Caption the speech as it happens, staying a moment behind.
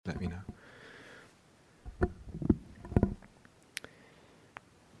me know.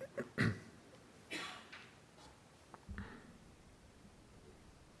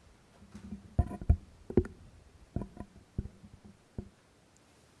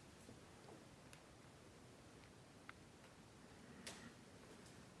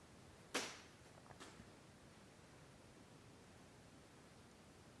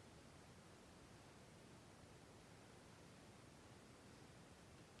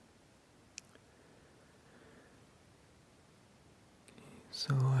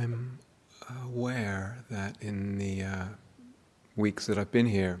 So I'm aware that in the weeks that I've been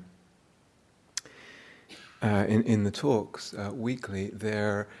here, in the talks weekly,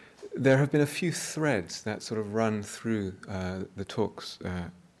 there have been a few threads that sort of run through the talks,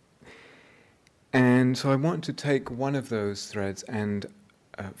 and so I want to take one of those threads and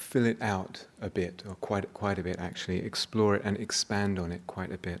fill it out a bit, or quite a bit actually, explore it and expand on it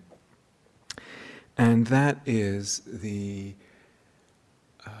quite a bit, and that is the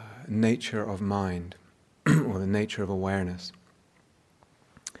nature of mind, or the nature of awareness.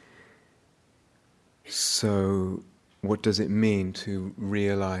 So, what does it mean to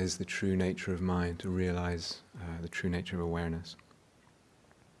realize the true nature of mind, to realize the true nature of awareness?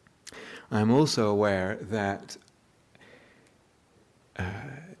 I'm also aware that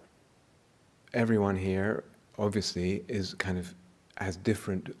everyone here, obviously, has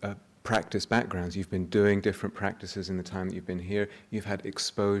different practice backgrounds. You've been doing different practices in the time that you've been here. You've had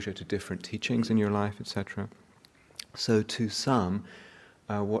exposure to different teachings in your life, etc. So to some,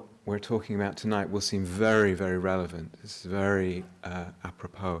 what we're talking about tonight will seem very, very relevant. It's very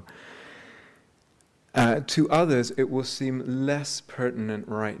apropos. To others, it will seem less pertinent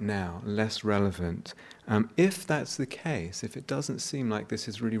right now, less relevant. If that's the case, if it doesn't seem like this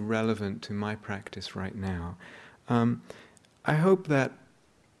is really relevant to my practice right now, I hope that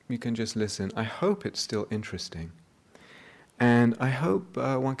you can just listen. I hope it's still interesting. And I hope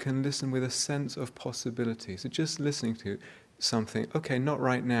one can listen with a sense of possibility. So just listening to something, okay, not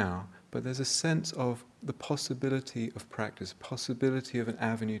right now, but there's a sense of the possibility of practice, possibility of an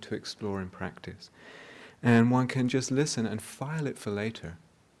avenue to explore in practice. And one can just listen and file it for later.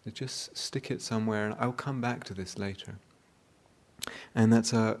 Just stick it somewhere, and I'll come back to this later. And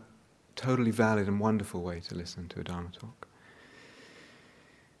that's a totally valid and wonderful way to listen to a Dharma talk.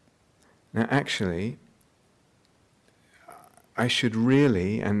 Now actually, I should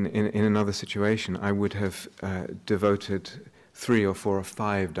really, and in another situation, I would have devoted 3 or 4 or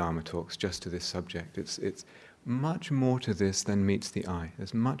 5 Dharma talks just to this subject. It's much more to this than meets the eye.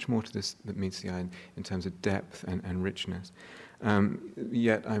 There's much more to this that meets the eye in terms of depth and richness.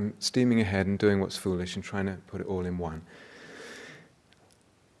 Yet I'm steaming ahead and doing what's foolish and trying to put it all in one.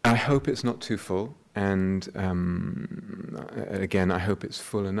 I hope it's not too full, and again, I hope it's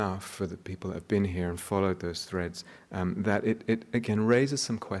full enough for the people that have been here and followed those threads, that it again raises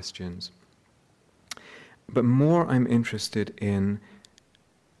some questions. But more I'm interested in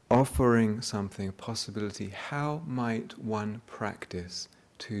offering something, a possibility. How might one practice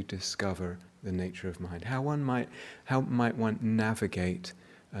to discover the nature of mind? How might one navigate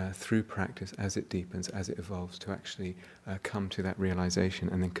through practice as it deepens, as it evolves, to actually come to that realization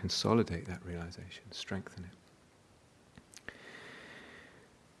and then consolidate that realization, strengthen it.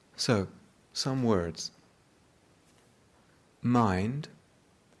 So, some words. Mind,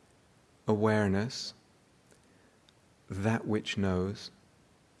 awareness, that which knows,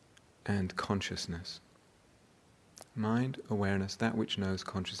 and consciousness. Mind, awareness, that which knows,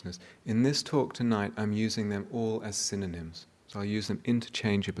 consciousness. In this talk tonight, I'm using them all as synonyms. So I'll use them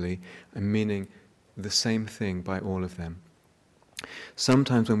interchangeably and meaning the same thing by all of them.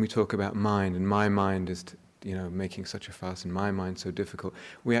 Sometimes when we talk about mind, and my mind is making such a fuss, and my mind so difficult,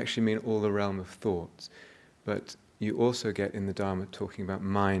 we actually mean all the realm of thoughts. But you also get in the Dharma talking about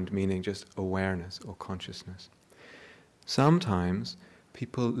mind meaning just awareness or consciousness. Sometimes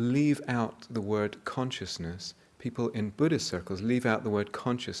people leave out the word consciousness. People in Buddhist circles leave out the word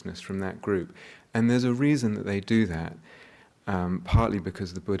consciousness from that group. And there's a reason that they do that. Partly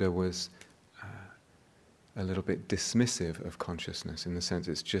because the Buddha was a little bit dismissive of consciousness, in the sense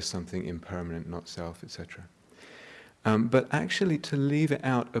it's just something impermanent, not self, etc. But actually to leave it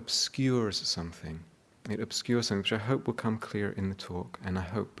out obscures something. It obscures something, which I hope will come clear in the talk, and I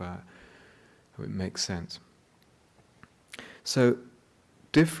hope it makes sense. So,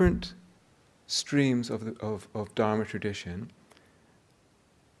 different streams of Dharma tradition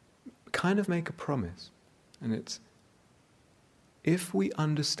kind of make a promise, and it's, if we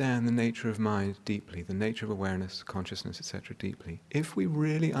understand the nature of mind deeply, the nature of awareness, consciousness, etc. deeply, if we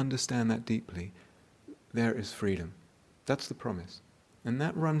really understand that deeply, there is freedom. That's the promise. And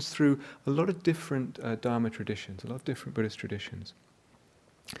that runs through a lot of different Dharma traditions, a lot of different Buddhist traditions.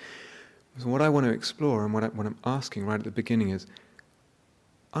 So what I want to explore and what I'm asking right at the beginning is,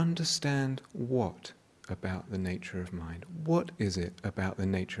 understand what about the nature of mind? What is it about the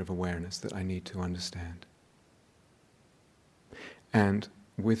nature of awareness that I need to understand? And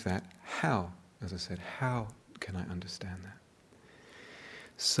with that, how, as I said, how can I understand that?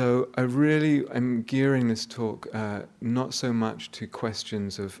 So I really am gearing this talk not so much to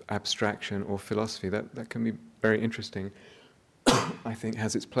questions of abstraction or philosophy. That can be very interesting, I think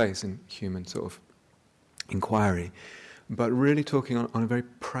has its place in human sort of inquiry, but really talking on a very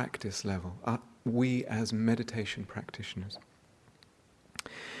practice level, we as meditation practitioners.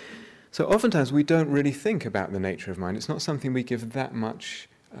 So oftentimes we don't really think about the nature of mind. It's not something we give that much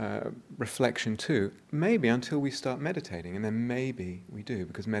reflection to, maybe until we start meditating, and then maybe we do,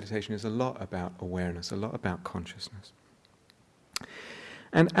 because meditation is a lot about awareness, a lot about consciousness.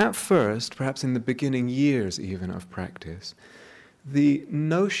 And at first, perhaps in the beginning years even of practice, the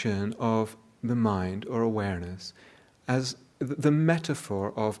notion of the mind or awareness as the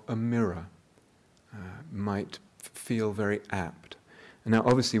metaphor of a mirror might feel very apt. Now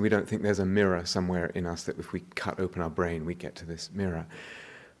obviously we don't think there's a mirror somewhere in us that if we cut open our brain we get to this mirror.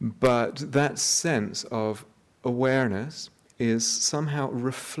 But that sense of awareness is somehow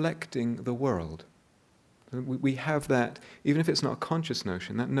reflecting the world. We have that, even if it's not a conscious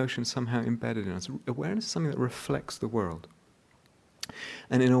notion, that notion somehow embedded in us. Awareness is something that reflects the world.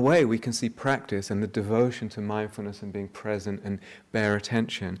 And in a way we can see practice and the devotion to mindfulness and being present and bare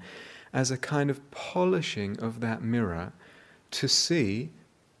attention as a kind of polishing of that mirror to see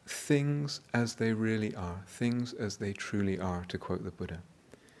things as they really are, things as they truly are, to quote the Buddha.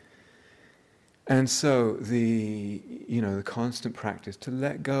 And so the constant practice to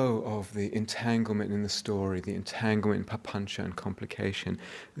let go of the entanglement in the story, the entanglement in papancha and complication,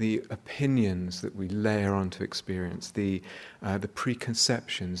 the opinions that we layer onto experience, the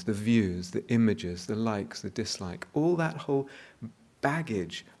preconceptions, the views, the images, the likes, the dislike, all that whole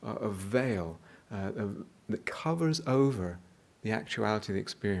baggage of veil that covers over the actuality of the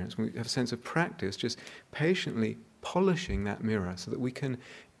experience. We have a sense of practice, just patiently polishing that mirror so that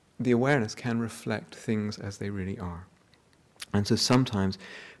the awareness can reflect things as they really are. And so sometimes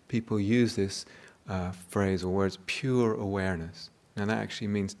people use this phrase or words, pure awareness. Now that actually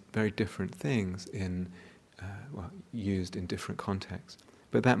means very different things used in different contexts.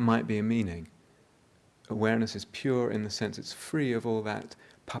 But that might be a meaning. Awareness is pure in the sense it's free of all that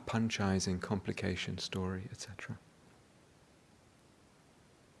papanchizing, complication, story, etc.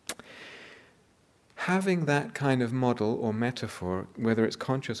 Having that kind of model or metaphor, whether it's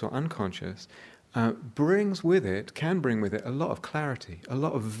conscious or unconscious, can bring with it a lot of clarity, a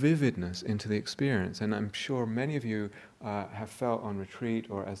lot of vividness into the experience. And I'm sure many of you have felt on retreat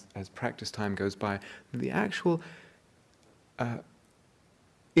or as practice time goes by, the actual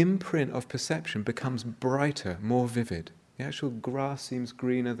imprint of perception becomes brighter, more vivid. The actual grass seems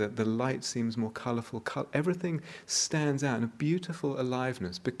greener, the light seems more colourful, everything stands out in a beautiful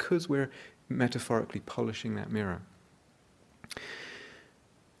aliveness because we're metaphorically polishing that mirror.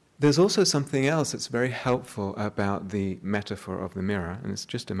 There's also something else that's very helpful about the metaphor of the mirror, and it's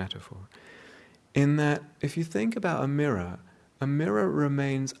just a metaphor, in that if you think about a mirror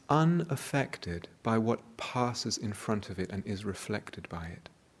remains unaffected by what passes in front of it and is reflected by it.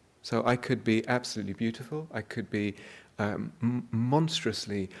 So I could be absolutely beautiful, I could be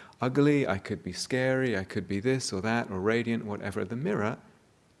monstrously ugly, I could be scary, I could be this or that, or radiant, whatever. The mirror,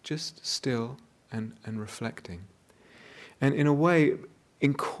 just still and reflecting. And in a way,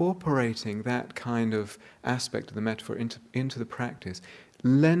 incorporating that kind of aspect of the metaphor into the practice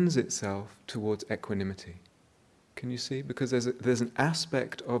lends itself towards equanimity. Can you see? Because there's an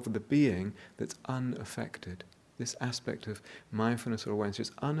aspect of the being that's unaffected. This aspect of mindfulness or awareness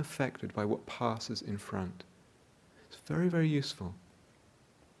is unaffected by what passes in front. It's very, very useful.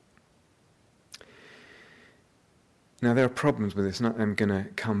 Now there are problems with this, and I'm going to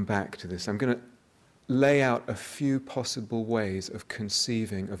come back to this. I'm going to lay out a few possible ways of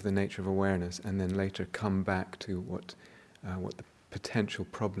conceiving of the nature of awareness, and then later come back to what the potential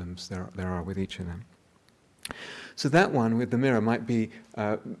problems there are with each of them. So that one with the mirror might be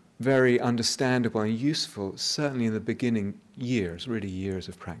very understandable and useful, certainly in the beginning years, really years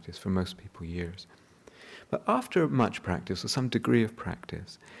of practice, for most people years. But after much practice, or some degree of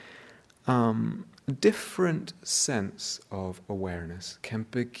practice, different sense of awareness can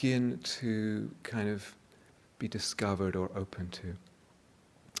begin to kind of be discovered or open to.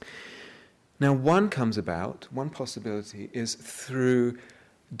 Now one possibility is through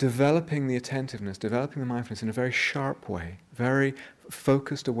developing the attentiveness, developing the mindfulness in a very sharp way, very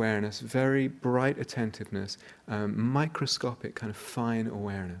focused awareness, very bright attentiveness, microscopic kind of fine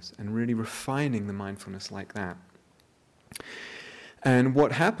awareness, and really refining the mindfulness like that. And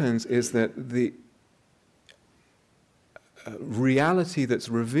what happens is that the reality that's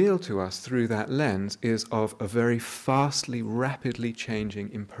revealed to us through that lens is of a very fastly, rapidly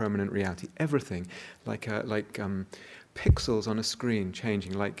changing, impermanent reality. Everything, like pixels on a screen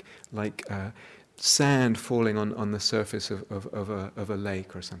changing, like sand falling on the surface of a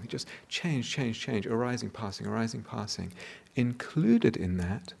lake or something. Just change, arising, passing. Included in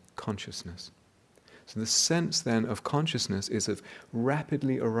that, consciousness. So the sense then of consciousness is of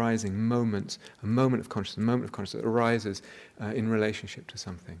rapidly arising moments, a moment of consciousness that arises in relationship to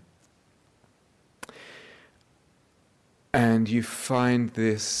something. And you find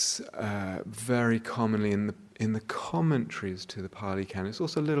this very commonly in the commentaries to the Pali Canon. It's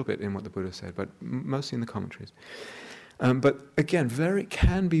also a little bit in what the Buddha said, but mostly in the commentaries. But again,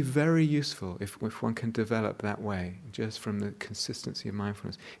 can be very useful if one can develop that way, just from the consistency of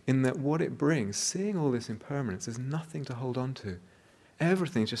mindfulness, in that what it brings, seeing all this impermanence, there's nothing to hold on to.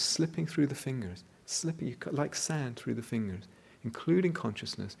 Everything's just slipping through the fingers, like sand through the fingers, including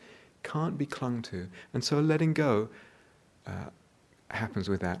consciousness, can't be clung to. And so letting go happens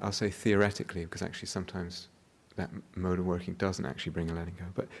with that. I'll say theoretically, because actually sometimes that mode of working doesn't actually bring a letting go.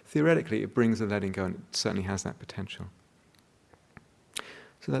 But theoretically, it brings a letting go, and it certainly has that potential.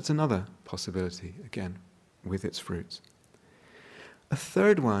 So that's another possibility, again, with its fruits. A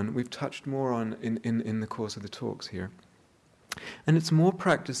third one we've touched more on in the course of the talks here. And it's more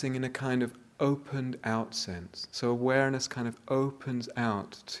practicing in a kind of opened out sense. So awareness kind of opens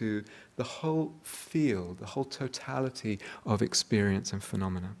out to the whole field, the whole totality of experience and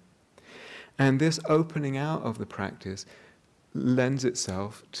phenomena. And this opening out of the practice lends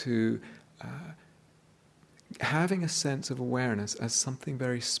itself to having a sense of awareness as something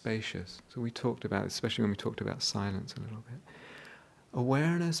very spacious. So we talked about, especially when we talked about silence a little bit.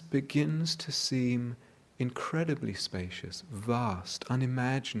 Awareness begins to seem incredibly spacious, vast,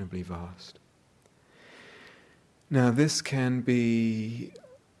 unimaginably vast. Now this can be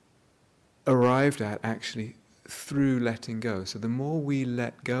arrived at actually through letting go. So the more we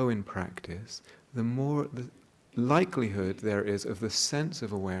let go in practice, the more the likelihood there is of the sense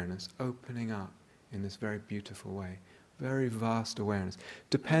of awareness opening up in this very beautiful way, very vast awareness,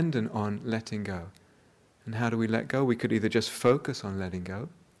 dependent on letting go. And how do we let go? We could either just focus on letting go,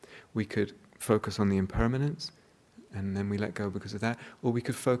 we could focus on the impermanence, and then we let go because of that, or we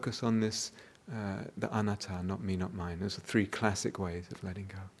could focus on this, the anatta, not me, not mine. Those are three classic ways of letting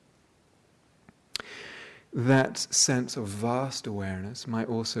go. That sense of vast awareness might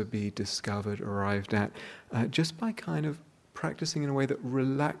also be discovered, arrived at, just by kind of practicing in a way that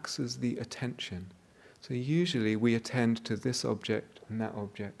relaxes the attention. So usually we attend to this object and that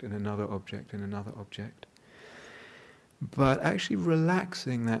object and another object and another object. But actually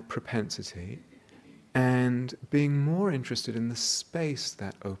relaxing that propensity and being more interested in the space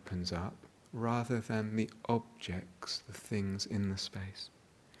that opens up rather than the objects, the things in the space.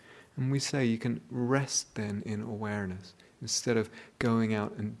 And we say you can rest then in awareness. Instead of going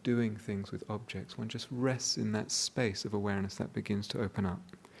out and doing things with objects, one just rests in that space of awareness that begins to open up.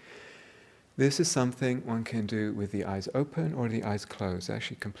 This is something one can do with the eyes open or the eyes closed.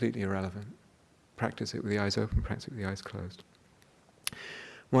 Actually completely irrelevant. Practice it with the eyes open, practice it with the eyes closed.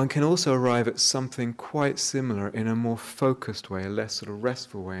 One can also arrive at something quite similar in a more focused way, a less sort of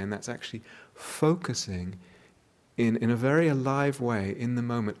restful way, and that's actually focusing in a very alive way in the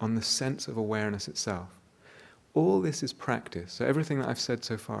moment on the sense of awareness itself. All this is practice. So everything that I've said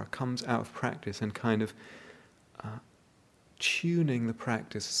so far comes out of practice and kind of tuning the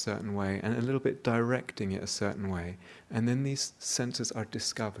practice a certain way and a little bit directing it a certain way. And then these senses are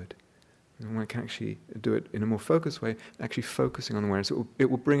discovered. And one can actually do it in a more focused way, actually focusing on awareness. It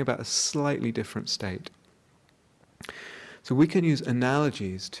will bring about a slightly different state. So we can use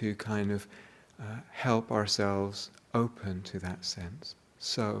analogies to kind of help ourselves open to that sense.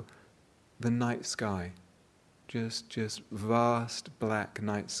 So the night sky, just vast black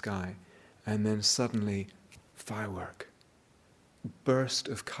night sky, and then suddenly firework, burst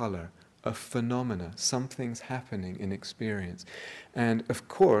of color, a phenomena, something's happening in experience. And of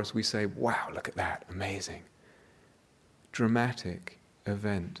course we say, wow, look at that, amazing. Dramatic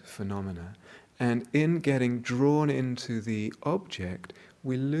event, phenomena. And in getting drawn into the object,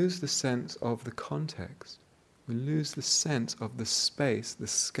 we lose the sense of the context. We lose the sense of the space, the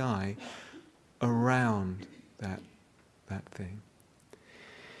sky, around that thing.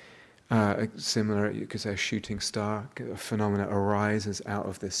 Similar, you could say a shooting star, a phenomena arises out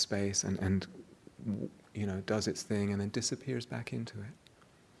of this space and does its thing and then disappears back into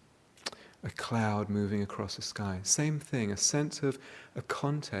it. A cloud moving across the sky. Same thing, a sense of a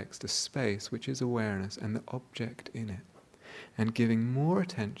context, a space, which is awareness, and the object in it. And giving more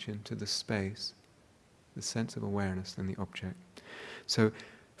attention to the space, the sense of awareness, than the object. So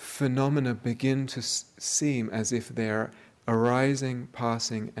phenomena begin to seem as if they're arising,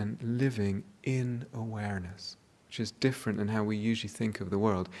 passing, and living in awareness, which is different than how we usually think of the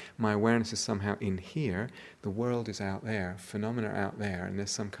world. My awareness is somehow in here, the world is out there, phenomena are out there, and there's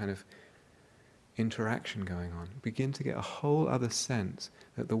some kind of interaction going on. Begin to get a whole other sense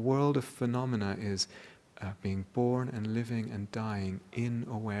that the world of phenomena is being born and living and dying in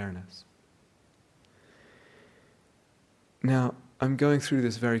awareness. Now, I'm going through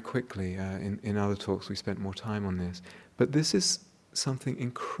this very quickly. In other talks we spent more time on this. But this is something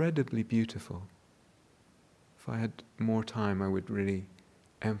incredibly beautiful. If I had more time, I would really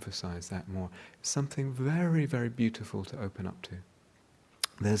emphasize that more. Something very, very beautiful to open up to.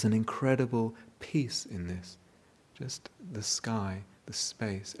 There's an incredible peace in this. Just the sky, the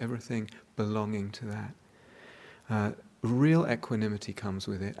space, everything belonging to that. Real equanimity comes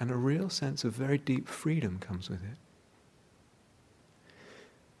with it, and a real sense of very deep freedom comes with it.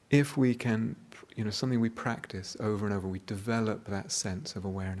 If we can, something we practice over and over, we develop that sense of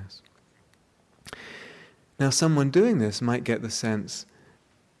awareness. Now, someone doing this might get the sense,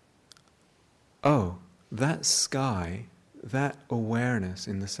 oh, that sky, that awareness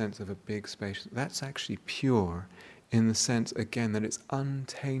in the sense of a big space, that's actually pure in the sense, again, that it's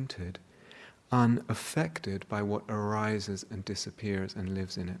untainted, unaffected by what arises and disappears and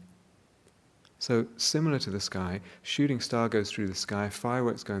lives in it. So, similar to the sky, shooting star goes through the sky,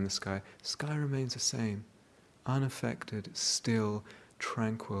 fireworks go in the sky remains the same, unaffected, still,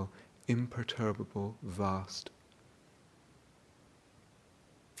 tranquil, imperturbable, vast.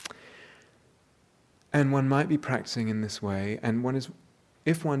 And one might be practicing in this way, and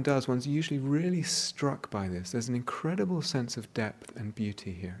if one does, one's usually really struck by this. There's an incredible sense of depth and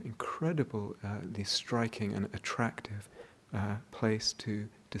beauty here, incredibly striking and attractive place to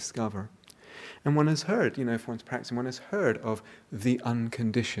discover. And one has heard, if one's practicing, one has heard of the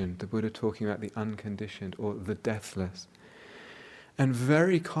unconditioned, the Buddha talking about the unconditioned or the deathless. And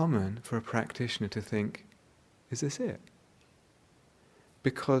very common for a practitioner to think, is this it?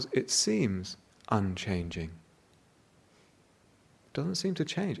 Because it seems unchanging. It doesn't seem to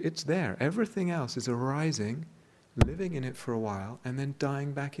change. It's there. Everything else is arising, living in it for a while, and then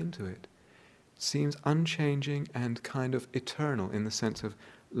dying back into it. It seems unchanging and kind of eternal in the sense of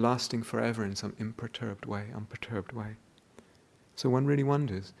lasting forever in some unperturbed way. So one really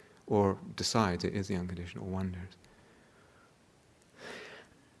wonders, or decides it is the unconditioned, or wonders.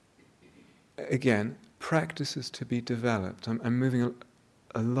 Again, practices to be developed. I'm moving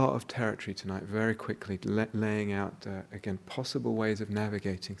a lot of territory tonight very quickly, laying out, again, possible ways of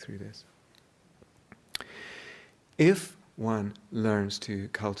navigating through this. If one learns to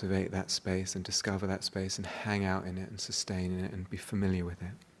cultivate that space and discover that space and hang out in it and sustain in it and be familiar with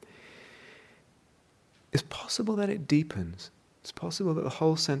it, it's possible that it deepens. It's possible that the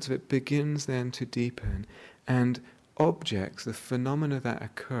whole sense of it begins then to deepen, and objects, the phenomena that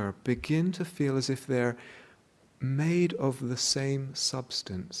occur, begin to feel as if they're made of the same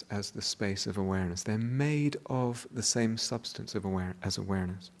substance as the space of awareness. They're made of the same substance of as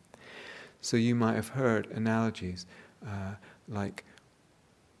awareness. So you might have heard analogies like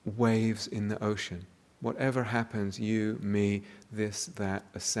waves in the ocean. Whatever happens, you, me, this, that,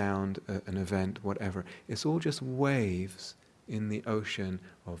 a sound, an event, whatever, it's all just waves in the ocean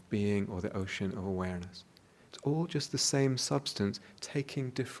of being or the ocean of awareness. It's all just the same substance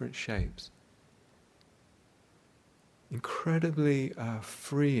taking different shapes. Incredibly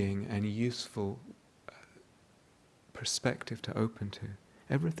freeing and useful perspective to open to.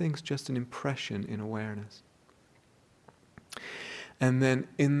 Everything's just an impression in awareness. And then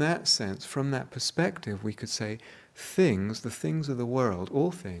in that sense, from that perspective, we could say things, the things of the world,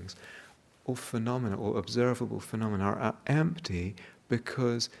 all things, all phenomena, all observable phenomena are empty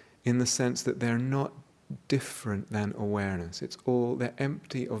because in the sense that they're not different than awareness. They're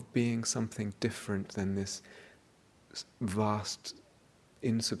empty of being something different than this vast,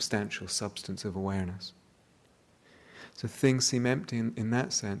 insubstantial substance of awareness. So things seem empty in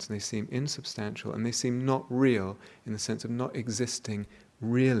that sense, and they seem insubstantial, and they seem not real in the sense of not existing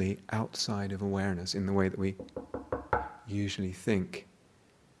really outside of awareness in the way that we usually think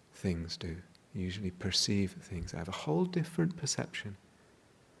things do, usually perceive things. They have a whole different perception.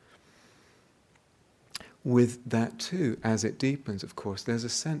 with that too, as it deepens, of course, there's a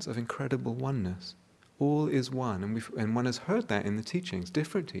sense of incredible oneness. All is one, and one has heard that in the teachings,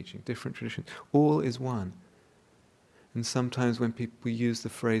 different traditions. All is one. And sometimes when people use the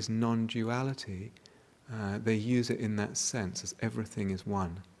phrase non-duality, they use it in that sense, as everything is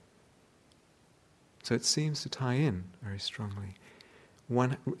one. So it seems to tie in very strongly.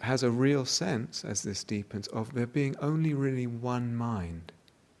 One has a real sense, as this deepens, of there being only really one mind.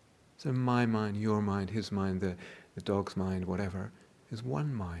 So my mind, your mind, his mind, the dog's mind, whatever, is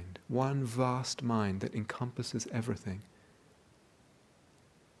one mind, one vast mind that encompasses everything.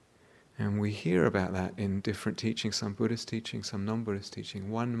 And we hear about that in different teachings, some Buddhist teaching, some non-Buddhist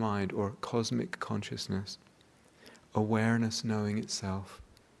teaching. One mind, or cosmic consciousness, awareness knowing itself.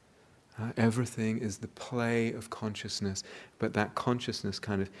 Everything is the play of consciousness, but that consciousness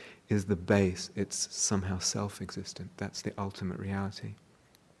kind of is the base. It's somehow self-existent. That's the ultimate reality.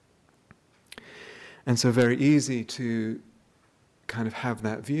 And so very easy to kind of have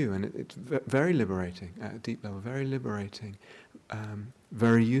that view, and it's very liberating at a deep level, very liberating,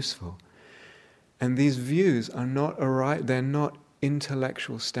 very useful. And these views are not they're not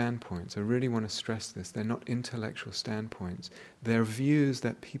intellectual standpoints. I really want to stress this. They're not intellectual standpoints. They're views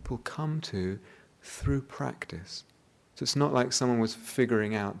that people come to through practice. So it's not like someone was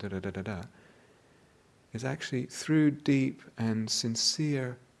figuring out da-da-da-da-da. It's actually through deep and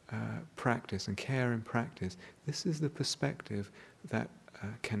sincere practice and care in practice. This is the perspective that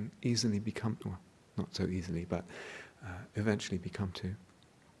can easily become, well, not so easily, but eventually become to.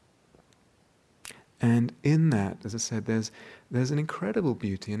 And in that, as I said, there's an incredible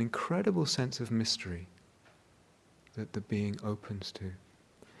beauty, an incredible sense of mystery that the being opens to.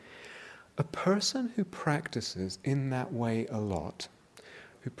 A person who practices in that way a lot,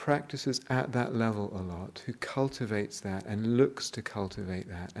 who practices at that level a lot, who cultivates that and looks to cultivate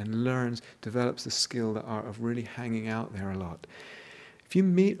that and learns, develops the skill, the art of really hanging out there a lot. If you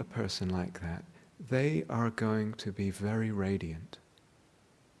meet a person like that, they are going to be very radiant,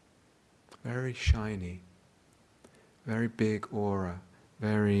 very shiny, very big aura,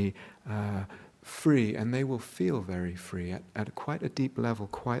 very free, and they will feel very free at quite a deep level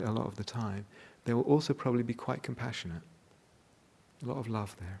quite a lot of the time. They will also probably be quite compassionate. A lot of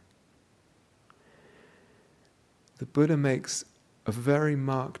love there. The Buddha makes a very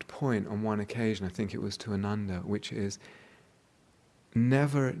marked point on one occasion, I think it was to Ananda, which is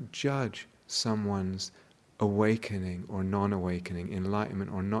never judge someone's awakening or non-awakening,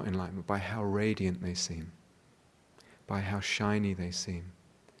 enlightenment or not enlightenment, by how radiant they seem, by how shiny they seem,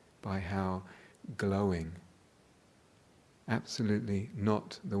 by how glowing. Absolutely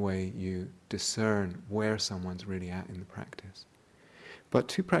not the way you discern where someone's really at in the practice. But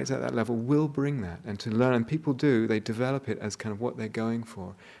to practice at that level will bring that, and to learn, and people do, they develop it as kind of what they're going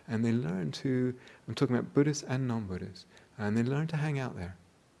for, and they learn to, I'm talking about Buddhists and non-Buddhists, and they learn to hang out there.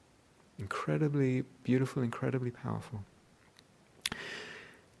 Incredibly beautiful, incredibly powerful.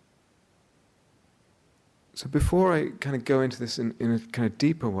 So before I kind of go into this in a kind of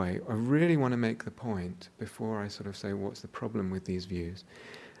deeper way, I really want to make the point, before I sort of say what's the problem with these views,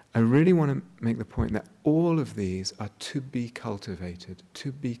 I really want to make the point that all of these are to be cultivated,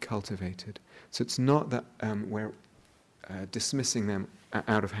 to be cultivated. So it's not that we're dismissing them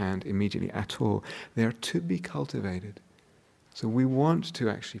out of hand immediately at all. They are to be cultivated. So we want to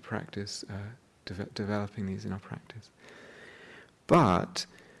actually practice developing these in our practice. But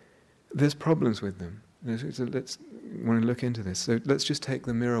there's problems with them. So let's want to look into this. So let's just take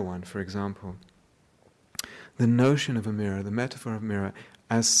the mirror one, for example. The notion of a mirror, the metaphor of a mirror,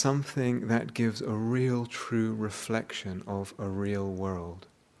 as something that gives a real, true reflection of a real world.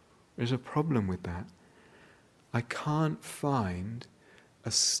 There's a problem with that. I can't find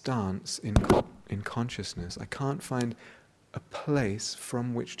a stance in consciousness. I can't find a place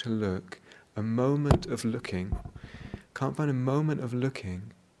from which to look, a moment of looking. Can't find a moment of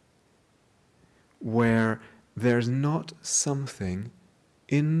looking where there's not something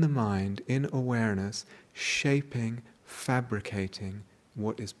in the mind, in awareness, shaping, fabricating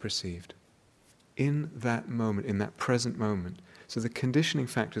what is perceived. In that moment, in that present moment. So the conditioning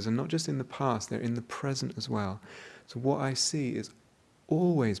factors are not just in the past, they're in the present as well. So what I see is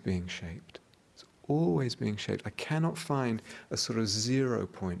always being shaped. It's always being shaped. I cannot find a sort of 0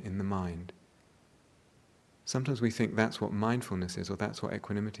 point in the mind. Sometimes we think that's what mindfulness is, or that's what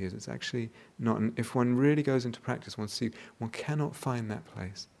equanimity is. It's actually not. And if one really goes into practice, one cannot find that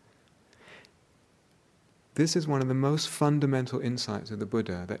place. This is one of the most fundamental insights of the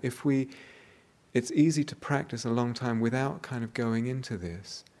Buddha, that it's easy to practice a long time without kind of going into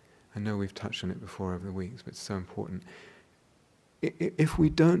this. I know we've touched on it before over the weeks, but it's so important. if we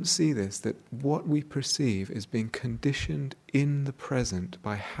don't see this, that what we perceive is being conditioned in the present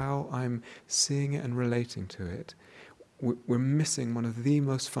by how I'm seeing it and relating to it, we're missing one of the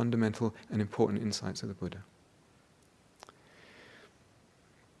most fundamental and important insights of the Buddha.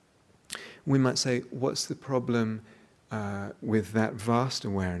 We might say, what's the problem with that vast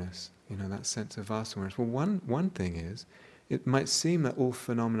awareness, that sense of vast awareness? Well, one thing is, it might seem that all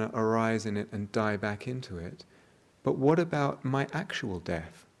phenomena arise in it and die back into it, but what about my actual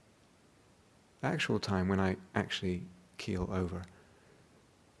death? The actual time when I actually keel over?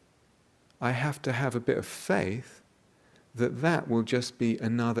 I have to have a bit of faith that will just be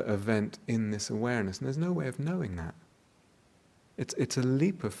another event in this awareness, and there's no way of knowing that. It's a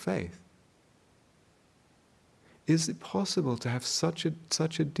leap of faith. Is it possible to have such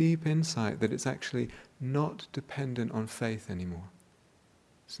a deep insight that it's actually not dependent on faith anymore?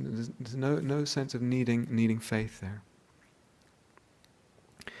 So there's no sense of needing faith there.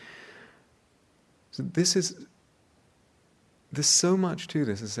 So there's so much to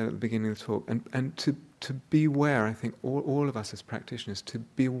this, as I said at the beginning of the talk, and to beware, I think all of us as practitioners, to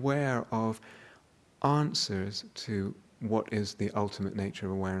beware of answers to what is the ultimate nature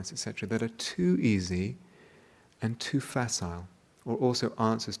of awareness, etc., that are too easy and too facile, or also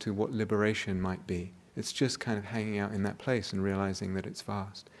answers to what liberation might be. It's just kind of hanging out in that place and realizing that it's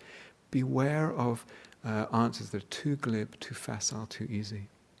vast. Beware of answers that are too glib, too facile, too easy.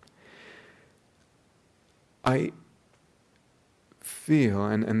 I feel,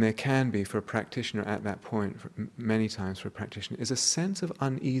 and there can be for a practitioner at that point, many times for a practitioner, is a sense of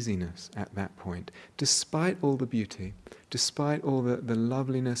uneasiness at that point, despite all the beauty, despite all the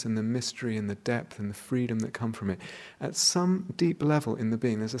loveliness and the mystery and the depth and the freedom that come from it. At some deep level in the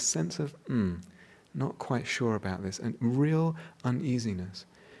being, there's a sense of, not quite sure about this, and real uneasiness.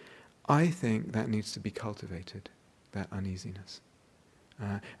 I think that needs to be cultivated, that uneasiness.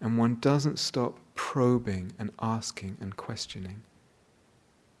 And one doesn't stop probing and asking and questioning.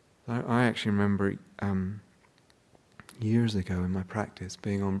 I actually remember years ago in my practice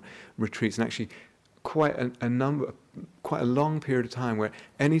being on retreats, and actually quite a long period of time where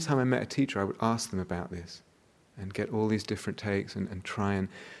any time I met a teacher I would ask them about this and get all these different takes and try and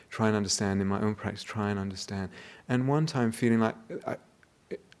understand in my own practice, try and understand. And one time feeling like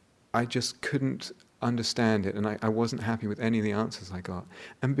I just couldn't understand it, and I wasn't happy with any of the answers I got,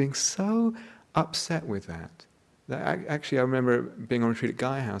 and being so upset with that actually I remember being on retreat at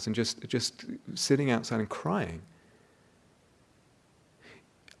Gaia House and just sitting outside and crying.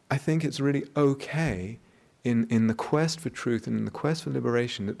 I think it's really okay in the quest for truth and in the quest for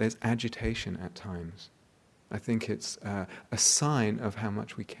liberation that there's agitation at times. I think it's a sign of how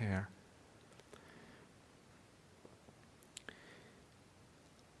much we care.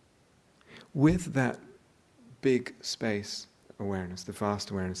 With that big space awareness, the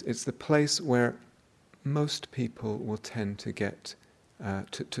vast awareness, it's the place where most people will tend to get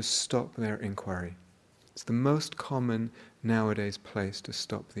to stop their inquiry. It's the most common nowadays place to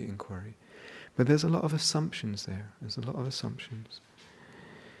stop the inquiry. But there's a lot of assumptions there. There's a lot of assumptions.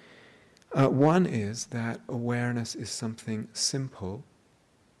 One is that awareness is something simple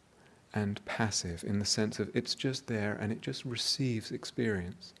and passive in the sense of it's just there and it just receives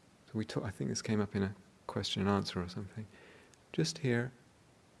experience. So I think this came up in a question and answer or something. Just here.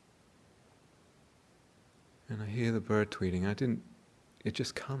 And I hear the bird tweeting. It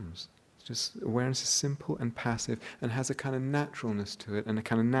just comes. It's just awareness is simple and passive and has a kind of naturalness to it and a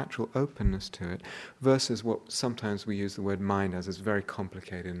kind of natural openness to it, versus what sometimes we use the word mind as is very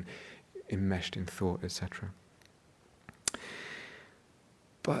complicated and enmeshed in thought, etc.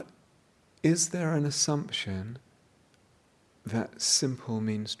 But is there an assumption that simple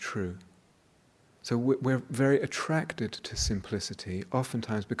means true? So we're very attracted to simplicity,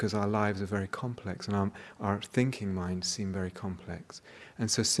 oftentimes because our lives are very complex and our thinking minds seem very complex.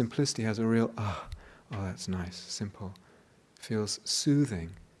 And so simplicity has a real, oh, that's nice, simple, feels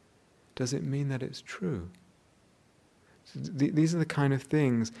soothing. Does it mean that it's true? So these are the kind of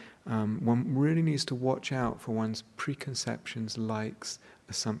things one really needs to watch out for one's preconceptions, likes,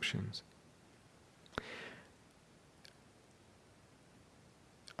 assumptions.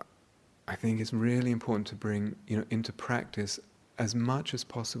 I think it's really important to bring, into practice as much as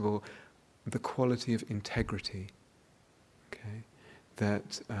possible the quality of integrity. Okay,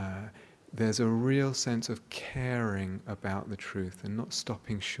 that there's a real sense of caring about the truth and not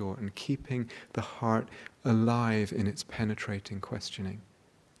stopping short and keeping the heart alive in its penetrating questioning,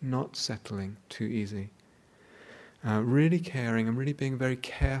 not settling too easy. Really caring and really being very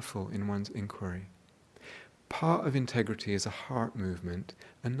careful in one's inquiry. Part of integrity is a heart movement.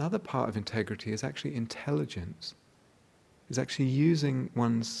 Another part of integrity is actually intelligence. is actually using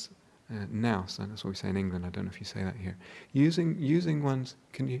one's nous, and that's what we say in England, I don't know if you say that here. Using one's,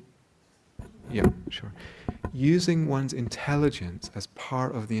 can you? Yeah, sure. Using one's intelligence as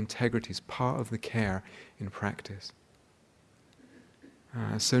part of the integrity, as part of the care in practice.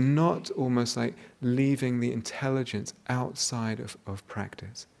 So not almost like leaving the intelligence outside of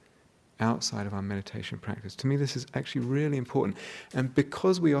practice, outside of our meditation practice. To me, this is actually really important. And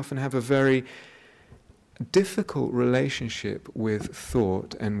because we often have a very difficult relationship with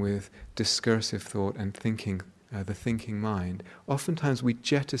thought and with discursive thought and thinking, the thinking mind, oftentimes we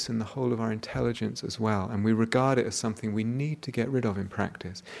jettison the whole of our intelligence as well, and we regard it as something we need to get rid of in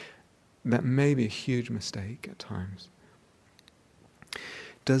practice. That may be a huge mistake at times.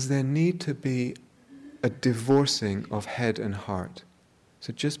 Does there need to be a divorcing of head and heart?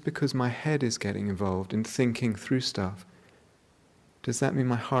 So just because my head is getting involved in thinking through stuff, does that mean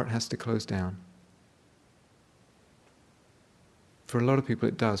my heart has to close down? For a lot of people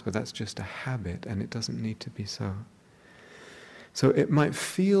it does, but that's just a habit and it doesn't need to be so. So it might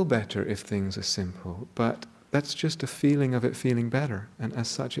feel better if things are simple, but that's just a feeling of it feeling better, and as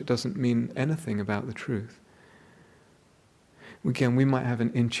such it doesn't mean anything about the truth. Again, we might have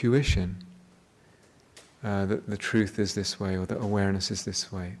an intuition that the truth is this way or that awareness is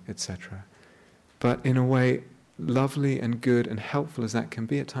this way, etc. But in a way, lovely and good and helpful as that can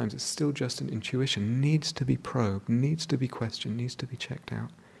be at times, it's still just an intuition, needs to be probed, needs to be questioned, needs to be checked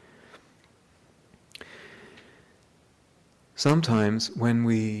out. Sometimes when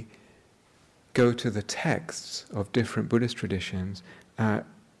we go to the texts of different Buddhist traditions,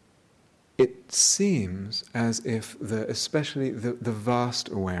 it seems as if, especially the vast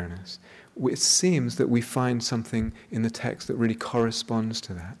awareness, it seems that we find something in the text that really corresponds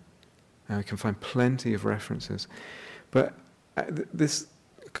to that. We can find plenty of references. But this,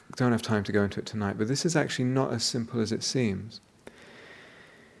 don't have time to go into it tonight, but this is actually not as simple as it seems.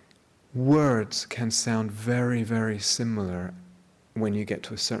 Words can sound very, very similar when you get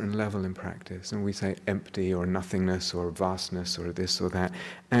to a certain level in practice, and we say empty or nothingness or vastness or this or that,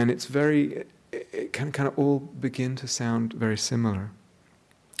 and it can kind of all begin to sound very similar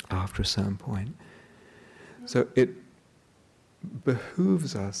after a certain point. So it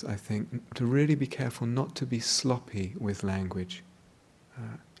behooves us, I think, to really be careful not to be sloppy with language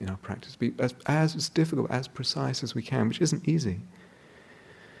in our practice. Be as difficult, as precise as we can, which isn't easy.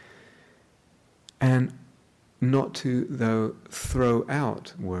 And not to, though, throw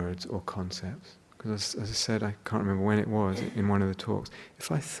out words or concepts. Because as I said, I can't remember when it was, in one of the talks,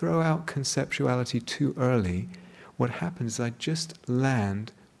 if I throw out conceptuality too early, what happens is I'm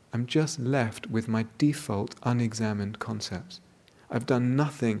just left with my default unexamined concepts. I've done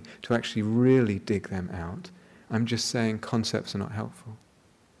nothing to actually really dig them out. I'm just saying concepts are not helpful.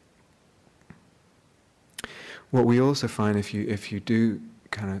 What we also find, if you do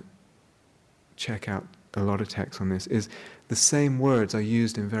kind of check out a lot of texts on this, is the same words are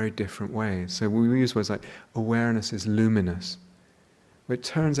used in very different ways. So we use words like awareness is luminous. But it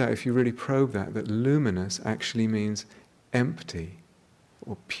turns out, if you really probe that luminous actually means empty,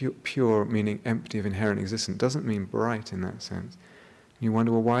 or pure meaning empty of inherent existence. Doesn't mean bright in that sense. You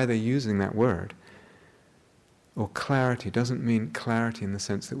wonder, well, why are they using that word? Or clarity doesn't mean clarity in the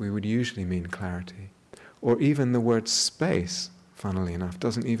sense that we would usually mean clarity. Or even the word space, funnily enough,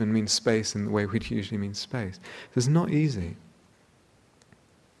 doesn't even mean space in the way we'd usually mean space. So it's not easy.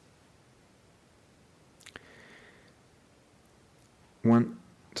 One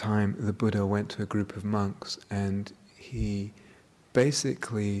time the Buddha went to a group of monks and he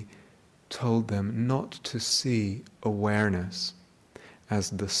basically told them not to see awareness as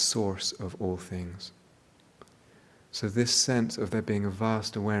the source of all things. So this sense of there being a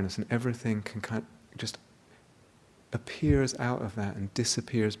vast awareness and everything can kind of just appears out of that and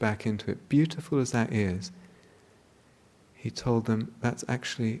disappears back into it, beautiful as that is, he told them that's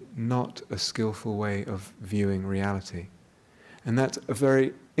actually not a skillful way of viewing reality. And that's a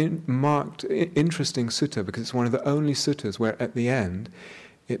very interesting sutta, because it's one of the only suttas where at the end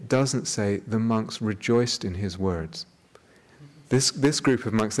it doesn't say the monks rejoiced in his words. This group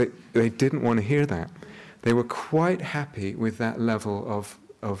of monks, they didn't want to hear that. They were quite happy with that level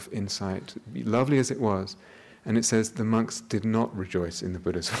of insight, lovely as it was. And it says the monks did not rejoice in the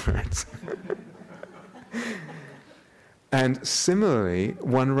Buddha's words. And similarly,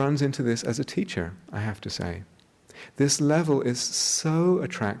 one runs into this as a teacher, I have to say. This level is so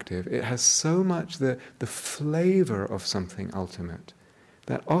attractive, it has so much the flavor of something ultimate,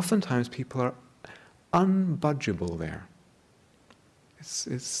 that oftentimes people are unbudgeable there.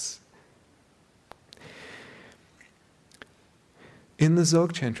 It's in the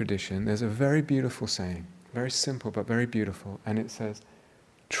Dzogchen tradition, there's a very beautiful saying, very simple but very beautiful, and it says,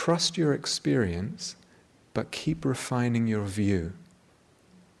 trust your experience, but keep refining your view.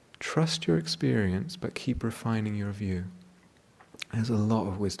 Trust your experience, but keep refining your view. There's a lot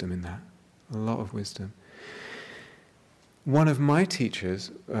of wisdom in that, a lot of wisdom. One of my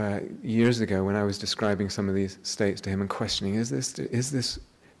teachers, years ago, when I was describing some of these states to him and questioning, is this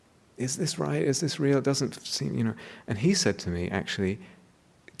right? Is this real? It doesn't seem, And he said to me, actually,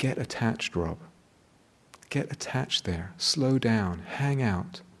 get attached, Rob. Get attached there. Slow down. Hang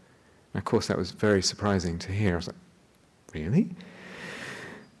out. And of course, that was very surprising to hear. I was like, really?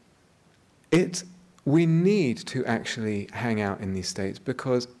 We need to actually hang out in these states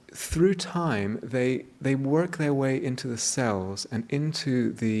because through time they work their way into the cells and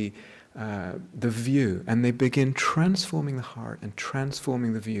into the view, and they begin transforming the heart and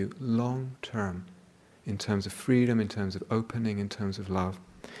transforming the view long term, in terms of freedom, in terms of opening, in terms of love.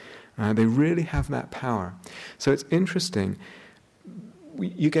 They really have that power. So it's interesting.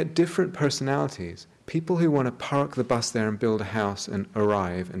 You get different personalities. People who want to park the bus there and build a house and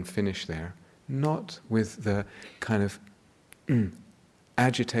arrive and finish there, not with the kind of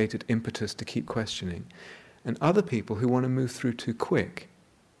agitated impetus to keep questioning. And other people who want to move through too quick.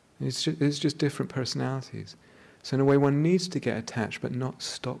 It's just different personalities. So in a way, one needs to get attached, but not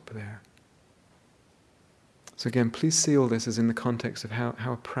stop there. So again, please see all this as in the context of how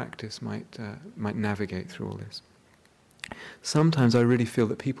a practice might navigate through all this. Sometimes I really feel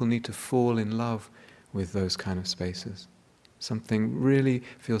that people need to fall in love with those kind of spaces. Something really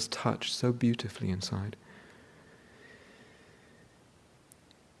feels touched so beautifully inside.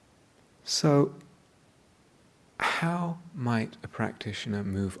 So, how might a practitioner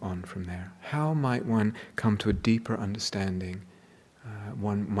move on from there? How might one come to a deeper understanding?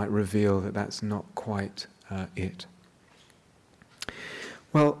 One might reveal that that's not quite it.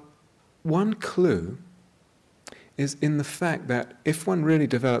 Well, one clue is in the fact that if one really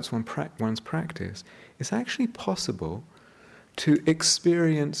develops one's practice, it's actually possible to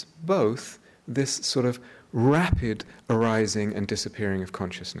experience both this sort of rapid arising and disappearing of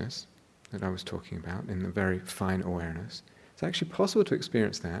consciousness that I was talking about in the very fine awareness. It's actually possible to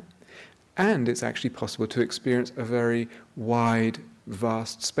experience that, and it's actually possible to experience a very wide,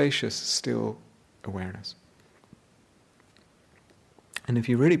 vast, spacious, still awareness. And if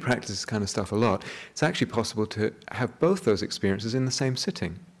you really practice this kind of stuff a lot, it's actually possible to have both those experiences in the same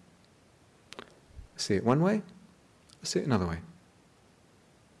sitting. See it one way, see it another way.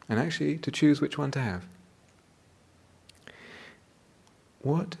 And actually to choose which one to have.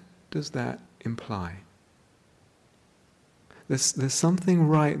 What does that imply? There's something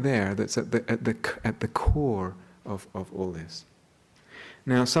right there that's at the core of all this.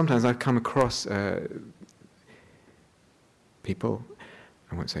 Now, sometimes I've come across people,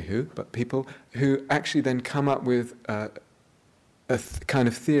 I won't say who, but people who actually then come up with a kind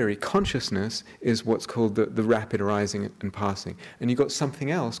of theory. Consciousness is what's called the rapid arising and passing. And you've got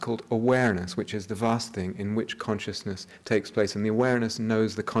something else called awareness, which is the vast thing in which consciousness takes place. And the awareness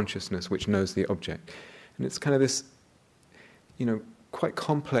knows the consciousness, which knows the object. And it's kind of this, quite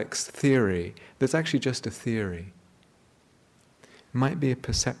complex theory that's actually just a theory. It might be a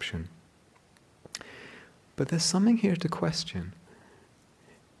perception. But there's something here to question.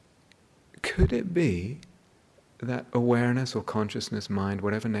 Could it be that awareness or consciousness, mind,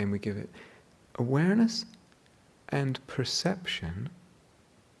 whatever name we give it, awareness and perception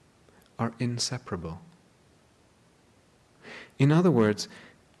are inseparable? In other words,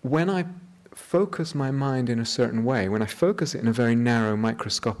 when I focus my mind in a certain way, when I focus it in a very narrow,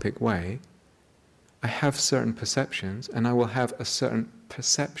 microscopic way, I have certain perceptions, and I will have a certain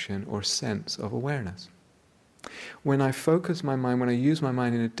perception or sense of awareness. When I focus my mind, when I use my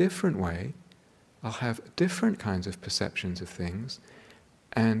mind in a different way, I'll have different kinds of perceptions of things,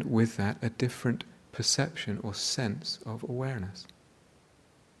 and with that, a different perception or sense of awareness.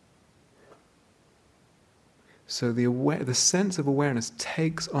 So the sense of awareness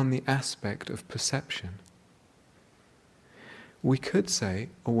takes on the aspect of perception. We could say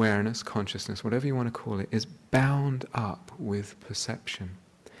awareness, consciousness, whatever you want to call it, is bound up with perception.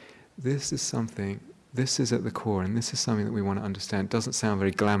 This is at the core, and this is something that we want to understand. It doesn't sound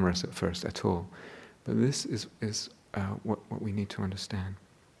very glamorous at first at all, but this is what we need to understand.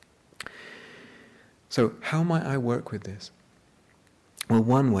 So how might I work with this? Well,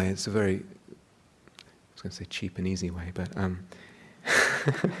 one way, it's a very, I was going to say cheap and easy way, but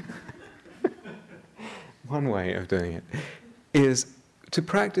one way of doing it is to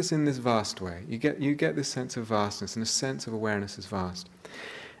practice in this vast way. You get this sense of vastness, and a sense of awareness is vast.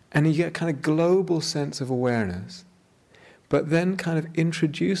 And you get a kind of global sense of awareness, but then kind of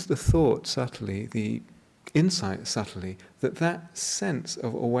introduce the thought subtly, the insight subtly that that sense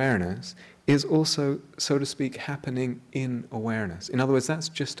of awareness is also, so to speak, happening in awareness. In other words, that's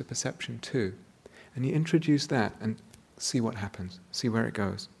just a perception too. And you introduce that and see what happens, see where it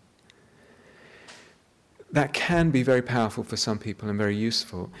goes. That can be very powerful for some people and very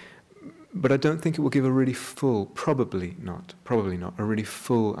useful, but I don't think it will give a really full, probably not, a really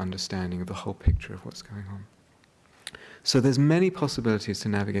full understanding of the whole picture of what's going on. So there's many possibilities to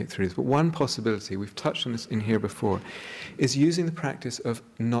navigate through this, but one possibility, we've touched on this in here before, is using the practice of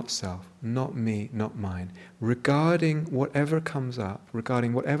not self, not me, not mine, regarding whatever comes up,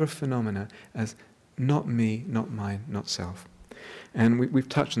 regarding whatever phenomena as not me, not mine, not self. And we've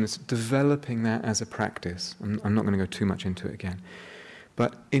touched on this, developing that as a practice. I'm not going to go too much into it again.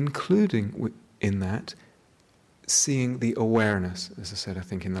 But including in that, seeing the awareness, as I said, I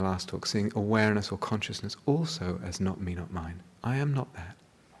think in the last talk, seeing awareness or consciousness also as not me, not mine. I am not that.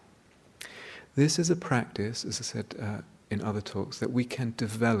 This is a practice, as I said in other talks, that we can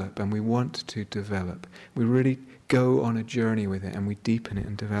develop and we want to develop. We really go on a journey with it and we deepen it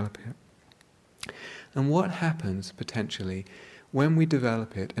and develop it. And what happens potentially when we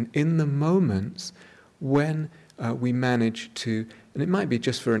develop it, and in the moments when we manage to, and it might be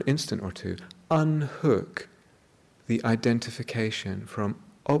just for an instant or two, unhook the identification from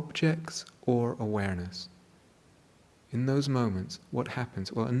objects or awareness. In those moments, what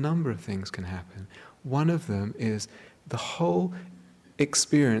happens? Well, a number of things can happen. One of them is the whole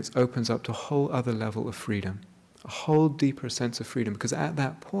experience opens up to a whole other level of freedom, a whole deeper sense of freedom, because at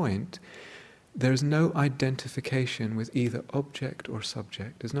that point, there's no identification with either object or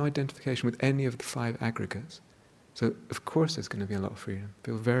subject. There's no identification with any of the five aggregates. So, of course, there's going to be a lot of freedom.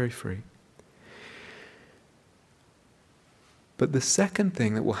 Feel very free. But the second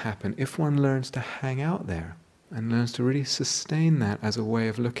thing that will happen, if one learns to hang out there and learns to really sustain that as a way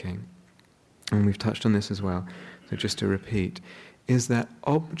of looking, and we've touched on this as well, so just to repeat, is that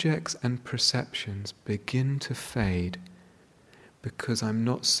objects and perceptions begin to fade because I'm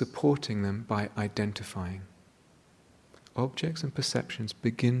not supporting them by identifying. Objects and perceptions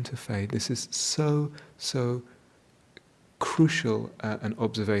begin to fade. This is so crucial an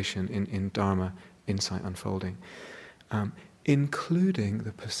observation in Dharma insight unfolding, including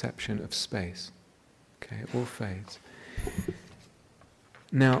the perception of space. Okay, it all fades.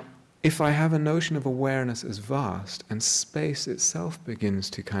 Now, if I have a notion of awareness as vast and space itself begins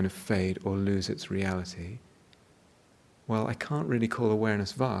to kind of fade or lose its reality, well, I can't really call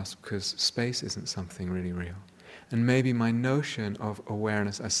awareness vast because space isn't something really real. And maybe my notion of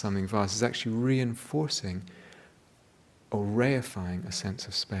awareness as something vast is actually reinforcing or reifying a sense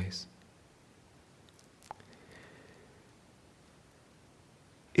of space.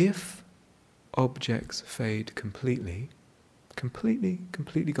 If objects fade completely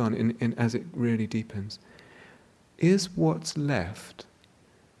gone in as it really deepens, is what's left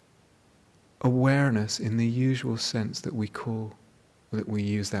awareness in the usual sense that we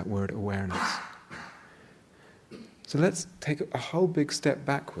use that word awareness? So let's take a whole big step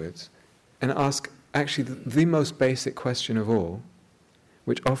backwards and ask actually the most basic question of all,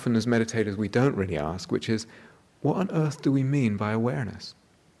 which often as meditators we don't really ask, which is, what on earth do we mean by awareness?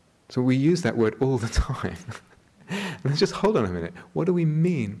 So we use that word all the time. Let's just hold on a minute. What do we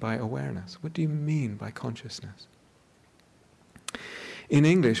mean by awareness? What do you mean by consciousness? In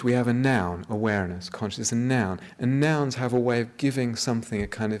English, we have a noun, awareness, consciousness, a noun. And nouns have a way of giving something a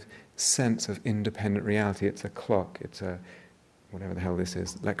kind of sense of independent reality. It's a clock, it's a, whatever the hell this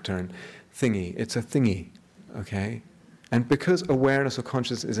is, lectern, thingy. It's a thingy, okay? And because awareness or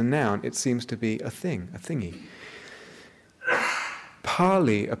consciousness is a noun, it seems to be a thing, a thingy.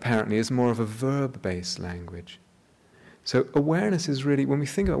 Pali, apparently, is more of a verb-based language. So awareness is really, when we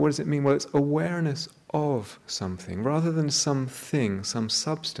think about what does it mean, well, it's awareness of something. Rather than something, some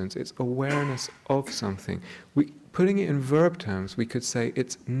substance, it's awareness of something. Putting it in verb terms, we could say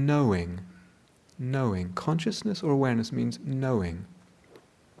it's knowing. Knowing. Consciousness or awareness means knowing.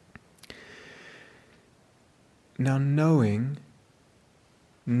 Now, knowing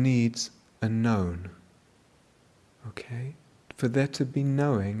needs a known. Okay? For there to be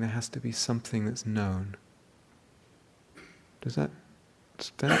knowing, there has to be something that's known. Does that?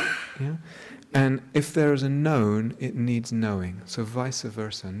 Yeah? And if there is a known, it needs knowing. So vice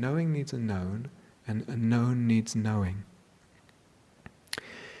versa. Knowing needs a known, and a known needs knowing.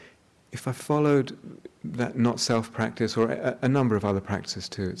 If I followed that not self practice, or a number of other practices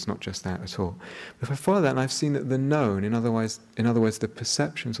too, it's not just that at all. But if I follow that and I've seen that the known, in other words, the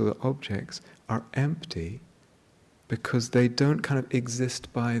perceptions or the objects are empty because they don't kind of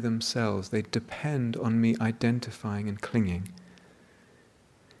exist by themselves. They depend on me identifying and clinging.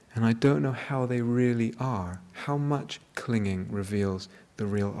 and I don't know how they really are, how much clinging reveals the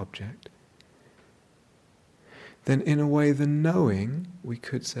real object, then in a way the knowing, we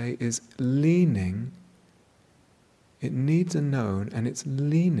could say, is leaning. It needs a known, and it's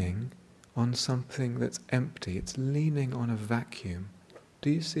leaning on something that's empty. It's leaning on a vacuum. Do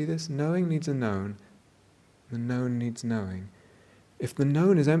you see this? Knowing needs a known. The known needs knowing. If the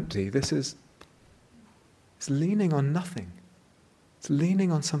known is empty, it's leaning on nothing. It's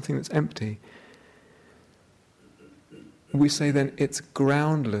leaning on something that's empty. We say then it's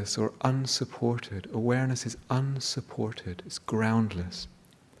groundless or unsupported. Awareness is unsupported. It's groundless.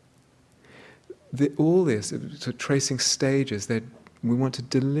 All this, so tracing stages, we want to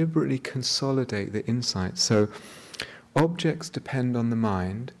deliberately consolidate the insight. So objects depend on the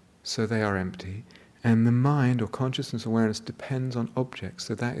mind, so they are empty. And the mind, or consciousness awareness, depends on objects,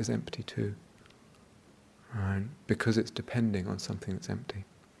 so that is empty too. Right? Because it's depending on something that's empty.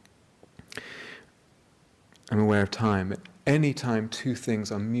 I'm aware of time. At any time two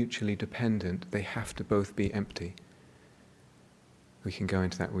things are mutually dependent, they have to both be empty. We can go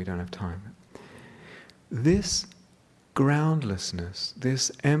into that, we don't have time. This groundlessness,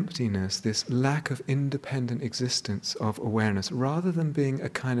 this emptiness, this lack of independent existence of awareness, rather than being a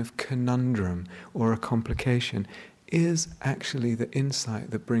kind of conundrum or a complication, is actually the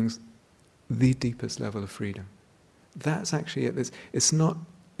insight that brings the deepest level of freedom. That's actually it. It's not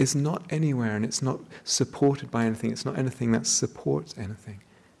anywhere, and it's not supported by anything. It's not anything that supports anything.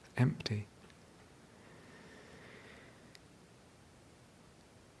 It's empty.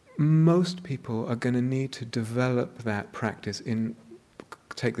 Most people are going to need to develop that practice in,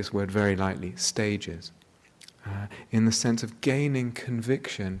 take this word very lightly, stages. In the sense of gaining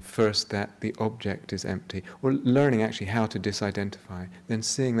conviction first that the object is empty, or learning actually how to disidentify, then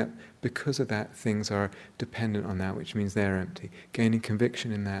seeing that because of that things are dependent on that, which means they're empty, gaining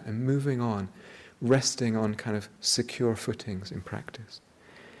conviction in that and moving on, resting on kind of secure footings in practice.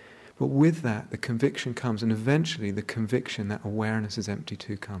 But with that, the conviction comes, and eventually the conviction that awareness is empty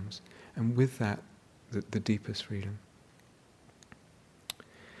too comes. And with that, the deepest freedom.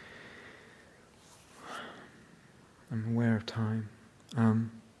 I'm aware of time.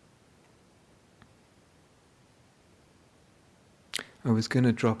 I was going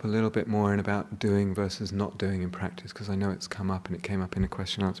to drop a little bit more in about doing versus not doing in practice, because I know it's come up, and it came up in a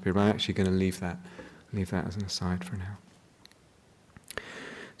question and answer period, but I'm actually going to leave that as an aside for now.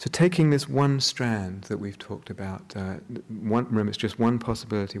 So taking this one strand that we've talked about, remember it's just one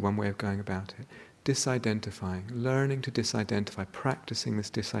possibility, one way of going about it, disidentifying, learning to disidentify, practicing this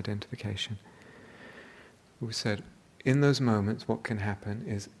disidentification. We said, in those moments what can happen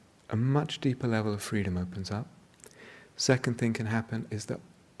is a much deeper level of freedom opens up. Second thing can happen is that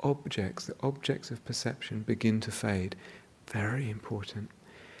the objects of perception begin to fade. Very important.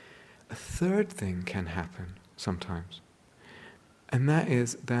 A third thing can happen sometimes. And that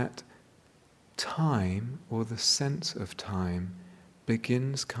is that time, or the sense of time,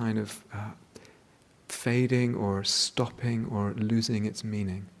 begins kind of fading or stopping or losing its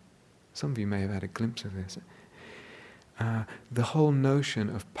meaning. Some of you may have had a glimpse of this. The whole notion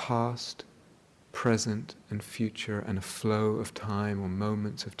of past, present and future and a flow of time or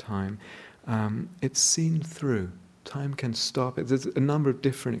moments of time, it's seen through. Time can stop. There's a number of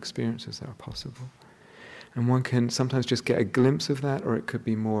different experiences that are possible. And one can sometimes just get a glimpse of that, or it could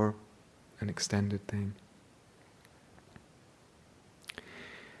be more an extended thing.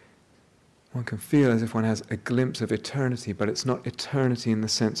 One can feel as if one has a glimpse of eternity, but it's not eternity in the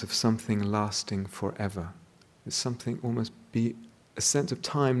sense of something lasting forever. It's something almost a sense of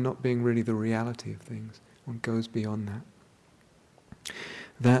time not being really the reality of things. One goes beyond that.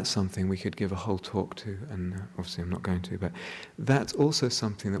 That's something we could give a whole talk to, and obviously I'm not going to, but that's also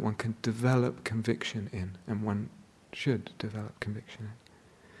something that one can develop conviction in, and one should develop conviction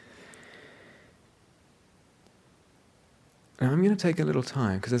in. Now I'm going to take a little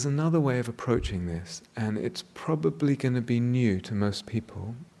time, because there's another way of approaching this, and it's probably going to be new to most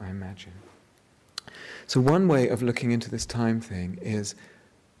people, I imagine. So one way of looking into this time thing is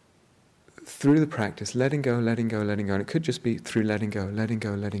through the practice, letting go, letting go, letting go. And it could just be through letting go, letting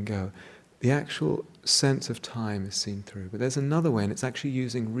go, letting go. The actual sense of time is seen through. But there's another way, and it's actually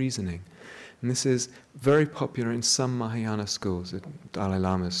using reasoning. And this is very popular in some Mahayana schools, the Dalai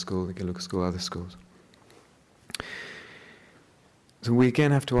Lama's school, the Gelug school, other schools. So we again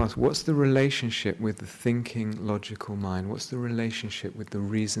have to ask, what's the relationship with the thinking, logical mind? What's the relationship with the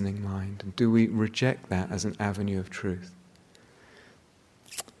reasoning mind? And do we reject that as an avenue of truth?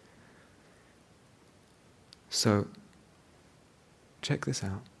 So, check this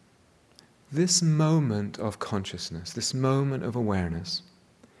out. This moment of consciousness, this moment of awareness,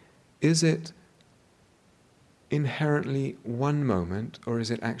 is it inherently one moment, or is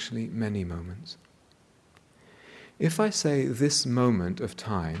it actually many moments? If I say this moment of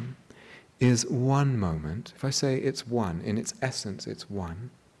time is one moment, if I say it's one, in its essence it's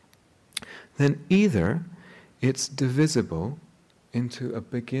one, then either it's divisible into a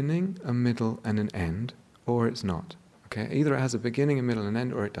beginning, a middle, and an end, or it's not. Okay? Either it has a beginning, a middle, and an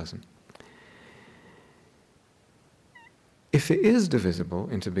end, or it doesn't. If it is divisible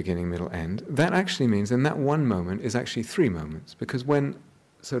into beginning, middle, end, that actually means then that one moment is actually three moments, because when,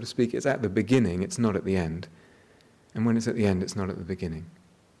 so to speak, it's at the beginning, it's not at the end, and when it's at the end, it's not at the beginning.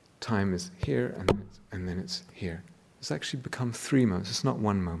 Time is here, and then it's here. It's actually become three moments, it's not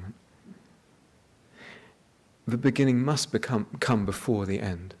one moment. The beginning must come before the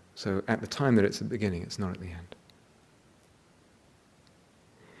end. So at the time that it's at the beginning, it's not at the end.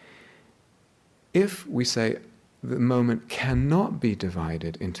 If we say the moment cannot be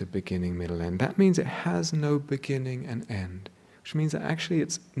divided into beginning, middle, end, that means it has no beginning and end, which means that actually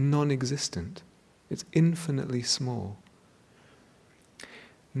it's non-existent. It's infinitely small.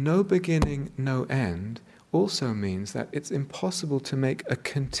 No beginning, no end also means that it's impossible to make a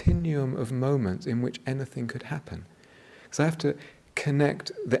continuum of moments in which anything could happen. Because I have to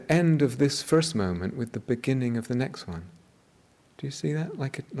connect the end of this first moment with the beginning of the next one. Do you see that?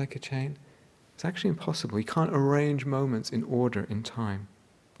 Like a chain? It's actually impossible. You can't arrange moments in order, in time,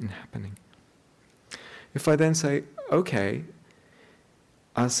 in happening. If I then say, okay,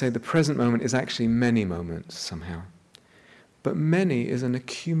 I'll say the present moment is actually many moments somehow. But many is an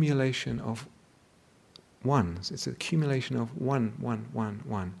accumulation of ones. It's an accumulation of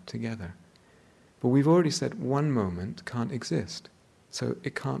one together. But we've already said one moment can't exist, so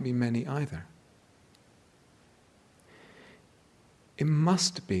it can't be many either. It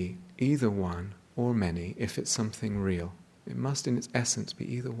must be either one or many if it's something real. It must in its essence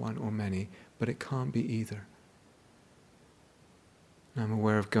be either one or many, but it can't be either. And I'm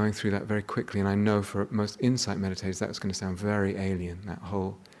aware of going through that very quickly, and I know for most insight meditators that's going to sound very alien, that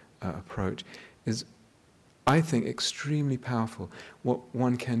whole approach is, I think, extremely powerful. What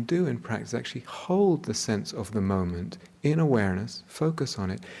one can do in practice is actually hold the sense of the moment in awareness, focus on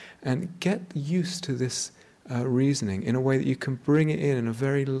it, and get used to this reasoning in a way that you can bring it in a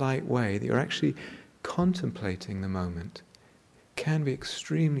very light way, that you're actually contemplating the moment. Can be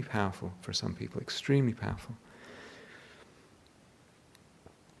extremely powerful for some people, extremely powerful.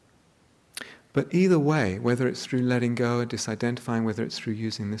 But either way, whether it's through letting go and disidentifying, whether it's through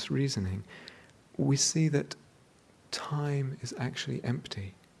using this reasoning, we see that time is actually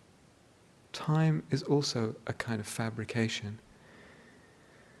empty. Time is also a kind of fabrication.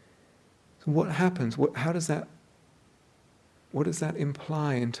 So what happens? What does that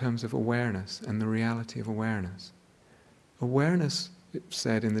imply in terms of awareness and the reality of awareness? Awareness, it's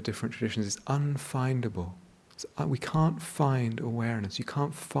said in the different traditions, is unfindable. We can't find awareness. You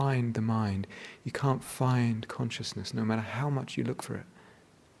can't find the mind. You can't find consciousness, no matter how much you look for it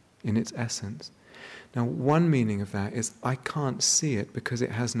in its essence. Now, one meaning of that is I can't see it because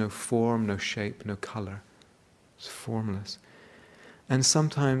it has no form, no shape, no color. It's formless. And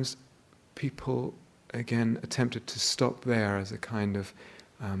sometimes people, again, attempted to stop there as a kind of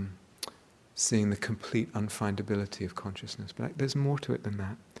seeing the complete unfindability of consciousness. But there's more to it than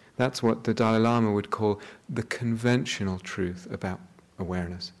that. That's what the Dalai Lama would call the conventional truth about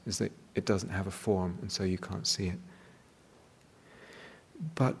awareness, is that it doesn't have a form and so you can't see it.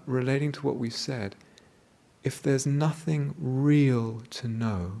 But relating to what we've said, if there's nothing real to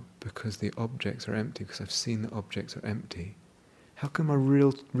know because the objects are empty, because I've seen the objects are empty, how can I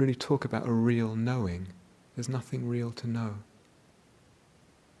really talk about a real knowing? There's nothing real to know.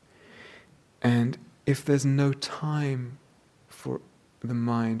 And if there's no time for the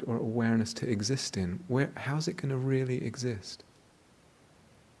mind or awareness to exist in, how's it going to really exist?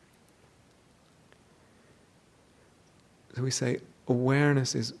 So we say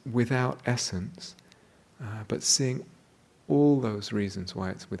awareness is without essence, but seeing all those reasons why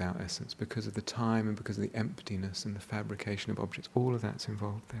it's without essence, because of the time and because of the emptiness and the fabrication of objects, all of that's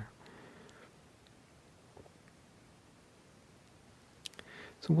involved there.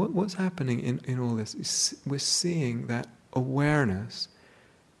 So what's happening in all this is we're seeing that awareness,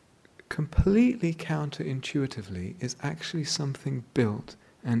 completely counterintuitively, is actually something built,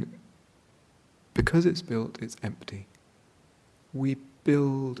 and because it's built, it's empty. We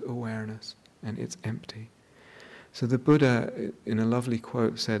build awareness, and it's empty. So the Buddha, in a lovely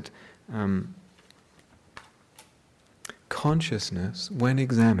quote, said, consciousness, when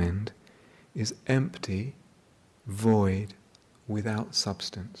examined, is empty, void, without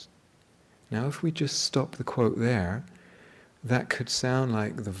substance. Now, if we just stop the quote there, that could sound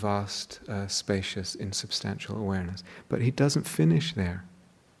like the vast, spacious, insubstantial awareness. But he doesn't finish there.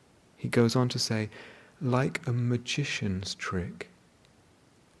 He goes on to say, like a magician's trick,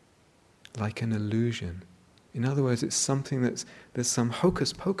 like an illusion. In other words, it's something there's some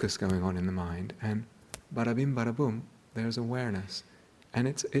hocus pocus going on in the mind, and bada bim bada boom, there's awareness. And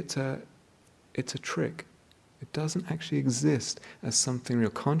it's a trick. It doesn't actually exist as something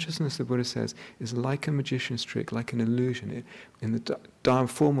real. Consciousness, the Buddha says, is like a magician's trick, like an illusion. In the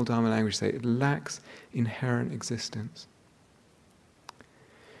formal Dharma language, say it lacks inherent existence.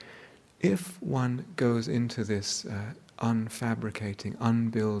 If one goes into this unfabricating,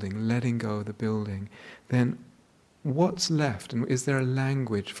 unbuilding, letting go of the building, then what's left? And is there a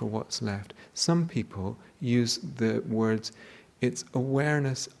language for what's left? Some people use the words, it's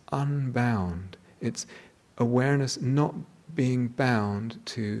awareness unbound. It's awareness not being bound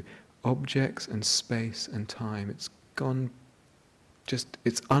to objects and space and time. It's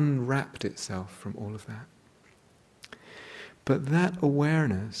it's unwrapped itself from all of that. But that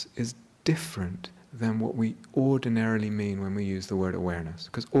awareness is different than what we ordinarily mean when we use the word awareness.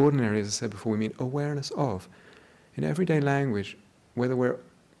 Because ordinarily, as I said before, we mean awareness of. In everyday language, whether we're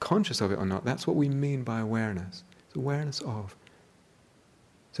conscious of it or not, that's what we mean by awareness. It's awareness of.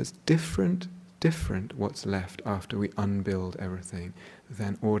 So it's different what's left after we unbuild everything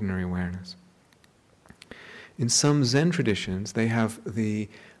than ordinary awareness. In some Zen traditions, they have the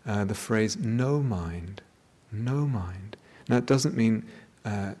phrase no mind. No mind. Now it doesn't mean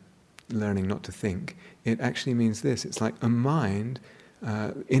learning not to think. It actually means this. It's like a mind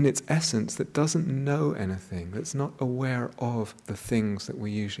in its essence that doesn't know anything, that's not aware of the things that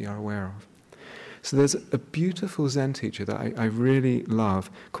we usually are aware of. So there's a beautiful Zen teacher that I really love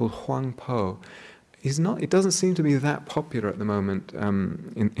called Huang Po. It doesn't seem to be that popular at the moment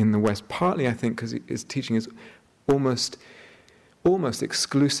in the West, partly I think because his teaching is almost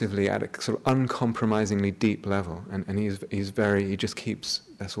exclusively at a sort of uncompromisingly deep level, and he just keeps,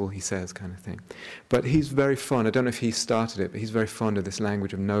 that's all he says kind of thing. But he's very fond, I don't know if he started it, but he's very fond of this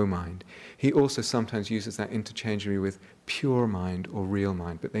language of no mind. He also sometimes uses that interchangeably with pure mind or real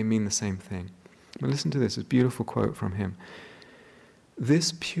mind, but they mean the same thing. But listen to this beautiful quote from him.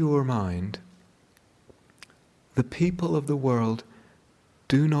 This pure mind, the people of the world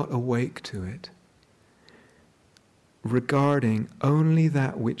do not awake to it, regarding only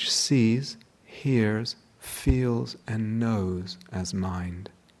that which sees, hears, feels, and knows as mind.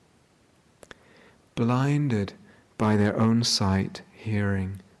 Blinded by their own sight,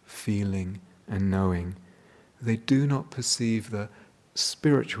 hearing, feeling, and knowing, they do not perceive the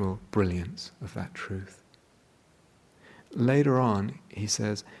spiritual brilliance of that truth. Later on, he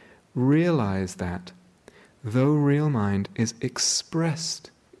says, realize that, though real mind is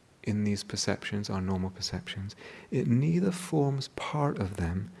expressed in these perceptions, our normal perceptions, it neither forms part of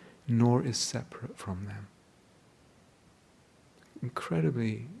them nor is separate from them.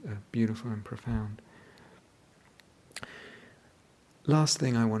 Incredibly beautiful and profound. Last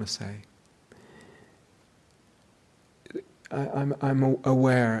thing I want to say. I'm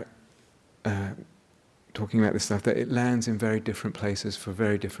aware, talking about this stuff, that it lands in very different places for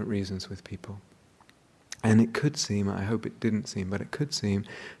very different reasons with people. And it could seem, I hope it didn't seem, but it could seem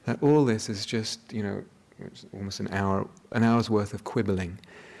that all this is just, it's almost an hour's worth of quibbling,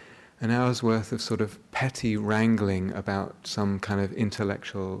 an hour's worth of sort of petty wrangling about some kind of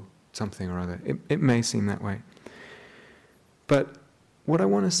intellectual something or other. It may seem that way. But what I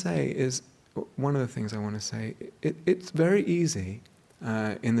want to say is, one of the things I want to say, it's very easy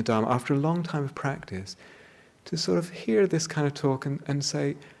in the Dharma, after a long time of practice, to sort of hear this kind of talk and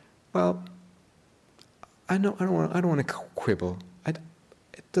say, well, I don't want to quibble.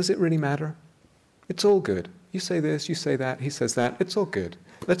 Does it really matter? It's all good. You say this, you say that, he says that. It's all good.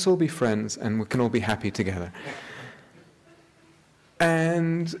 Let's all be friends and we can all be happy together.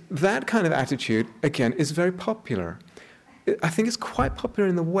 And that kind of attitude, again, is very popular. I think it's quite popular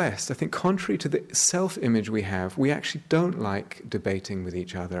in the West. I think contrary to the self-image we have, we actually don't like debating with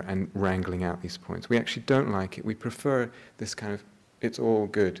each other and wrangling out these points. We actually don't like it. We prefer this kind of, it's all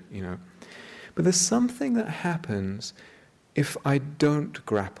good, But there's something that happens if I don't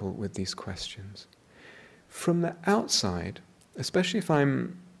grapple with these questions. From the outside, especially if I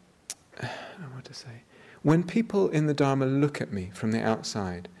don't know what to say, when people in the Dharma look at me from the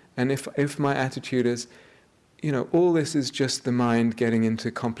outside, and if my attitude is, all this is just the mind getting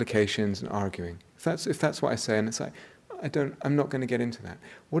into complications and arguing. If that's what I say, and it's like, I'm not going to get into that.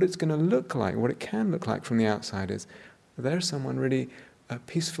 What it's going to look like, what it can look like from the outside is, there's someone really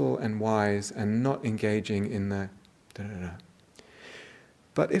peaceful and wise and not engaging in the da-da-da.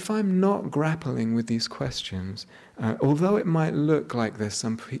 But if I'm not grappling with these questions, although it might look like there's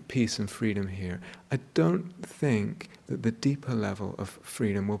some peace and freedom here, I don't think that the deeper level of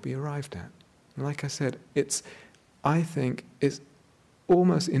freedom will be arrived at. And like I said, I think it's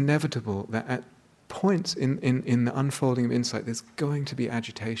almost inevitable that at points in the unfolding of insight, there's going to be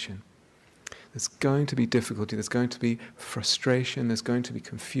agitation. There's going to be difficulty, there's going to be frustration, there's going to be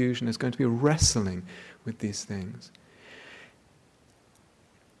confusion, there's going to be a wrestling with these things.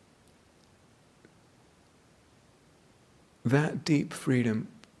 That deep freedom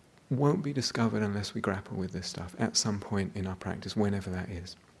won't be discovered unless we grapple with this stuff at some point in our practice, whenever that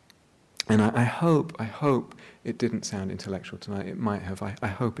is. And I hope it didn't sound intellectual tonight. It might have. I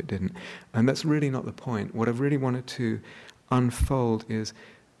hope it didn't. And that's really not the point. What I've really wanted to unfold is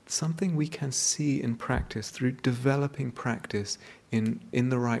something we can see in practice through developing practice in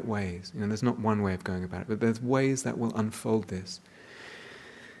the right ways. There's not one way of going about it, but there's ways that will unfold this.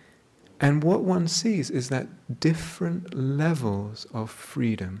 And what one sees is that different levels of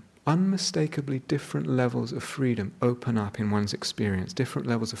freedom, unmistakably different levels of freedom, open up in one's experience, different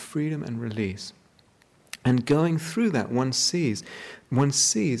levels of freedom and release. And going through that, one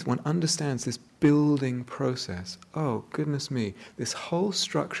understands this building process. Oh, goodness me, this whole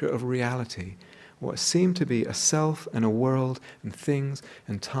structure of reality, what seemed to be a self and a world and things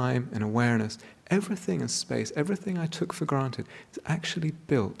and time and awareness, everything in space, everything I took for granted, is actually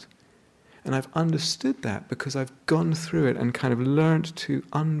built. And I've understood that because I've gone through it and kind of learned to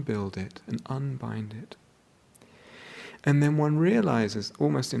unbuild it and unbind it. And then one realizes,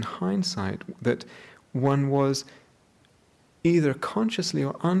 almost in hindsight, that one was either consciously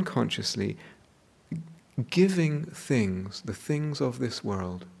or unconsciously giving things, the things of this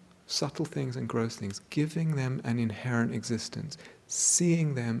world, subtle things and gross things, giving them an inherent existence,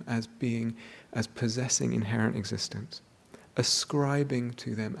 seeing them as possessing inherent existence, ascribing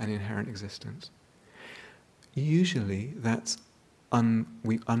to them an inherent existence. Usually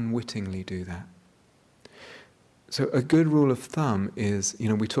we unwittingly do that. So a good rule of thumb is,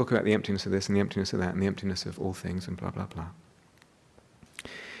 we talk about the emptiness of this and the emptiness of that and the emptiness of all things and blah, blah, blah.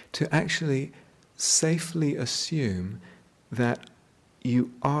 To actually safely assume that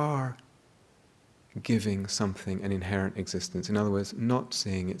you are giving something an inherent existence. In other words, not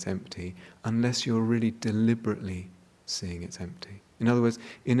seeing it's empty unless you're really deliberately seeing it's empty. In other words,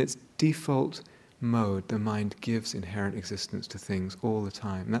 in its default mode, the mind gives inherent existence to things all the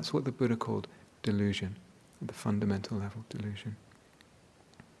time. And that's what the Buddha called delusion, at the fundamental level, delusion.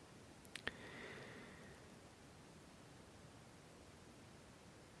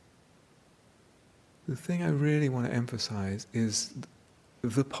 The thing I really want to emphasize is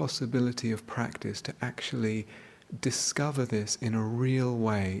the possibility of practice to actually discover this in a real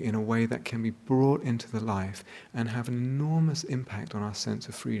way, in a way that can be brought into the life and have an enormous impact on our sense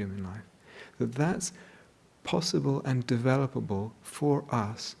of freedom in life. That's possible and developable for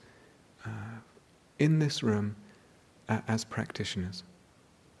us in this room as practitioners.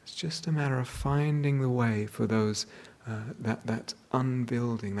 It's just a matter of finding the way for those that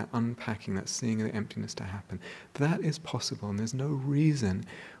unbuilding, that unpacking, that seeing the emptiness to happen. That is possible, and there's no reason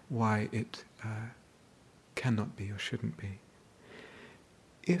why it cannot be or shouldn't be.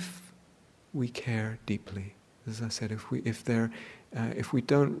 If we care deeply, as I said, if we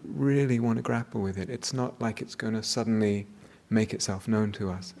don't really want to grapple with it, it's not like it's going to suddenly make itself known to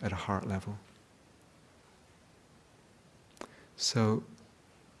us at a heart level. So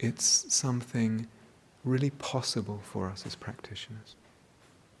it's something really possible for us as practitioners.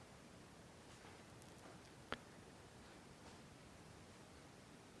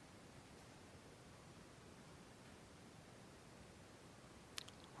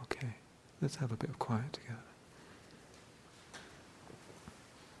 Okay, let's have a bit of quiet together.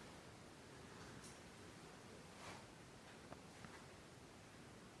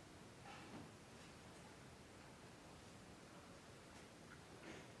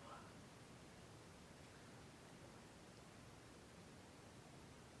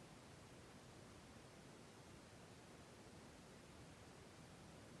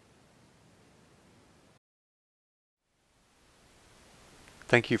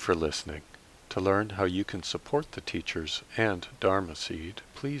 Thank you for listening. To learn how you can support the teachers and Dharma Seed,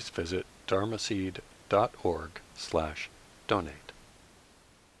 please visit dharmaseed.org/donate.